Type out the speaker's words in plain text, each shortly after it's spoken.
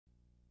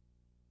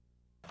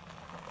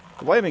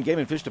The Wyoming Game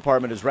and Fish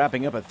Department is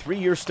wrapping up a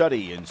 3-year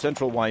study in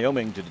Central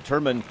Wyoming to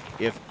determine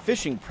if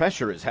fishing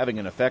pressure is having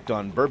an effect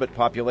on burbot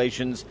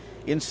populations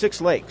in 6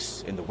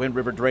 lakes in the Wind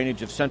River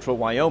drainage of Central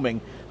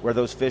Wyoming, where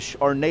those fish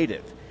are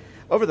native.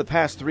 Over the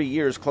past 3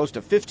 years, close to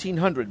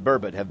 1,500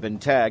 burbot have been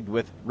tagged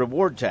with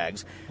reward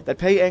tags that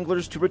pay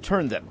anglers to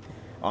return them.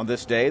 On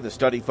this day, the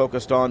study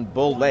focused on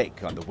Bull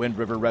Lake on the Wind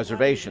River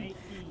Reservation.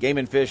 Game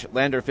and Fish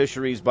Lander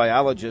Fisheries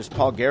biologist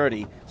Paul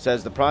Garrity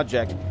says the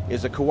project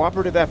is a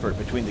cooperative effort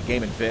between the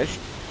Game and Fish,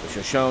 the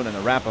Shoshone and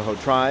Arapaho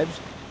tribes,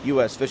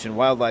 U.S. Fish and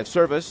Wildlife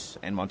Service,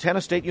 and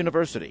Montana State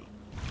University.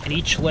 In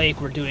each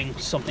lake, we're doing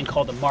something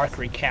called a mark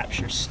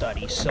recapture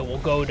study. So we'll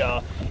go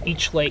to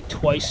each lake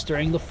twice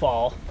during the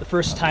fall. The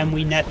first time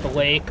we net the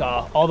lake,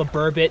 all the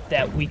burbot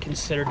that we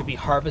consider to be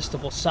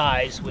harvestable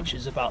size, which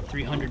is about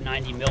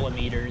 390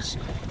 millimeters,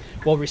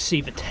 will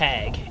receive a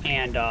tag.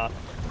 And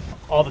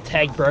all the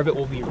tagged burbot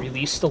will be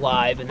released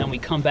alive, and then we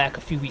come back a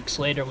few weeks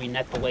later, we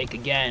net the lake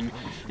again,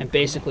 and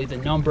basically the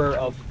number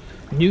of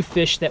new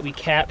fish that we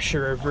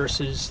capture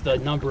versus the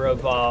number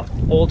of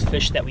old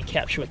fish that we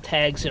capture with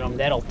tags in them,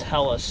 that'll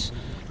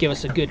give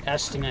us a good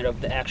estimate of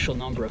the actual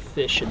number of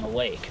fish in the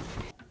lake.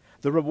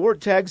 The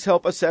reward tags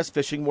help assess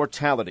fishing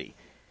mortality.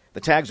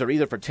 The tags are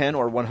either for $10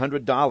 or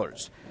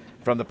 $100.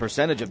 From the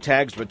percentage of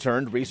tags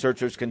returned,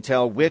 researchers can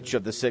tell which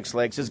of the 6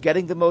 lakes is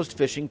getting the most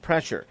fishing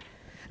pressure.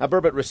 Now,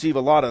 burbot receive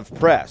a lot of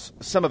press,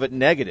 some of it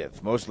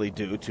negative, mostly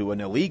due to an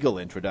illegal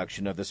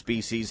introduction of the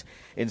species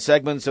in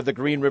segments of the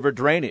Green River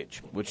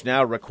drainage, which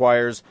now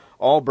requires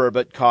all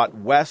burbot caught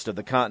west of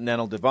the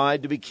Continental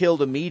Divide to be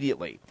killed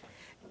immediately.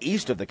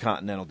 East of the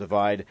Continental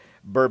Divide,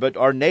 burbot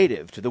are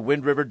native to the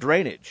Wind River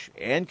drainage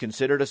and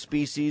considered a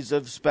species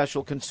of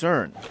special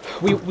concern.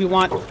 We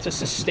want to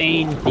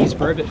sustain these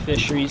burbot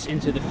fisheries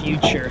into the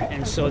future,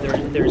 and so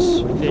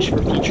there's fish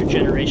for future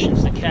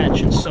generations to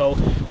catch. And so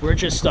we're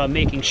just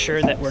making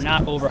sure that we're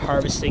not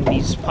over-harvesting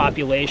these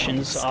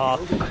populations.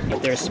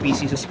 They're a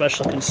species of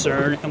special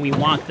concern, and we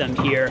want them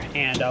here,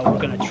 and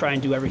we're going to try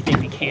and do everything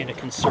we can to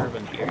conserve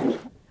them here.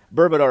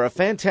 Burbot are a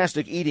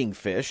fantastic eating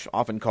fish,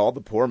 often called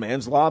the poor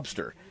man's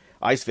lobster.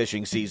 Ice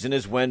fishing season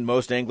is when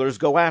most anglers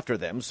go after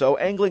them, so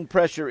angling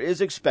pressure is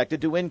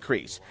expected to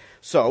increase.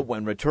 So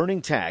when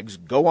returning tags,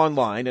 go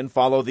online and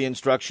follow the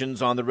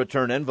instructions on the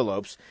return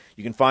envelopes.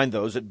 You can find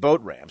those at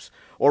boat ramps,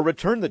 or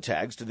return the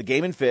tags to the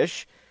Game and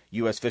Fish,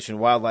 U.S. Fish and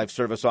Wildlife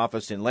Service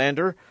office in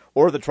Lander,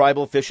 or the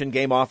Tribal Fish and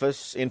Game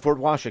office in Fort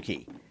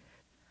Washakie.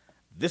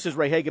 This is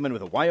Ray Hageman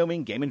with the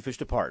Wyoming Game and Fish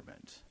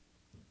Department.